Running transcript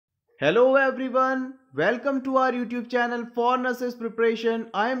Hello everyone, welcome to our YouTube channel for nurses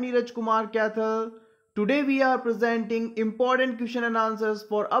preparation. I am Neeraj Kumar Kaithal. Today we are presenting important question and answers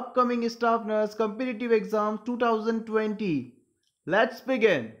for upcoming staff nurse competitive exams 2020. Let's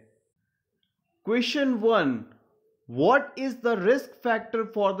begin. Question 1. What is the risk factor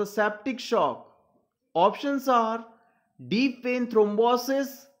for the septic shock? Options are deep vein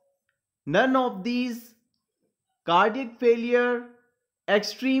thrombosis, none of these, cardiac failure,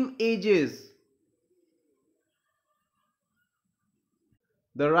 extreme ages.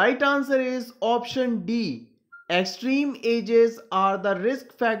 The right answer is option D. Extreme ages are the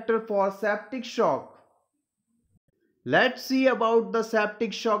risk factor for septic shock. Let's see about the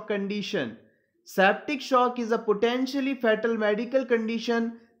septic shock condition. Septic shock is a potentially fatal medical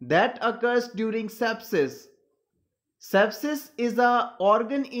condition that occurs during sepsis. Sepsis is an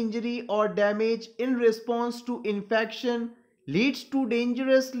organ injury or damage in response to infection, leads to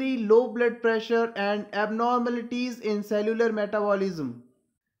dangerously low blood pressure and abnormalities in cellular metabolism.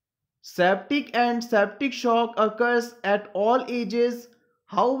 Septic and septic shock occurs at all ages.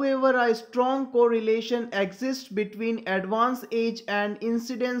 However, a strong correlation exists between advanced age and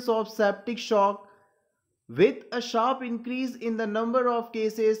incidence of septic shock, with a sharp increase in the number of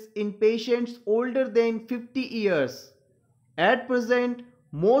cases in patients older than 50 years. At present,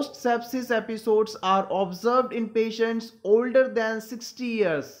 most sepsis episodes are observed in patients older than 60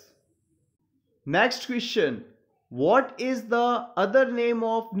 years. Next question. What is the other name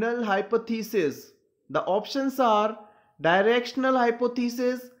of null hypothesis? The options are directional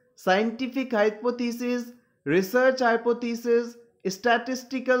hypothesis, scientific hypothesis, research hypothesis,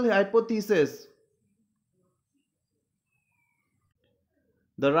 statistical hypothesis.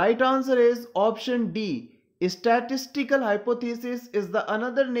 The right answer is option D. Statistical hypothesis is the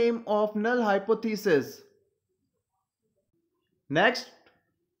another name of null hypothesis. Next,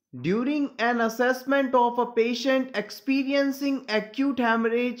 during an assessment of a patient experiencing acute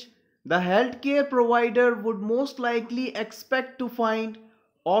hemorrhage, the healthcare provider would most likely expect to find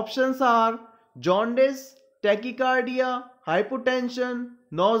options are jaundice, tachycardia, hypotension,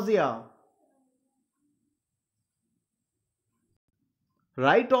 nausea.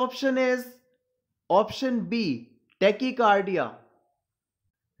 Right option is option B, tachycardia.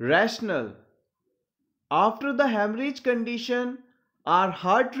 Rational. After the hemorrhage condition, our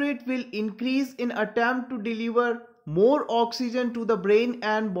heart rate will increase in attempt to deliver more oxygen to the brain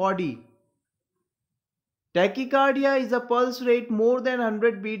and body. Tachycardia is a pulse rate more than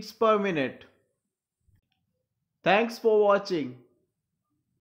 100 beats per minute. Thanks for watching.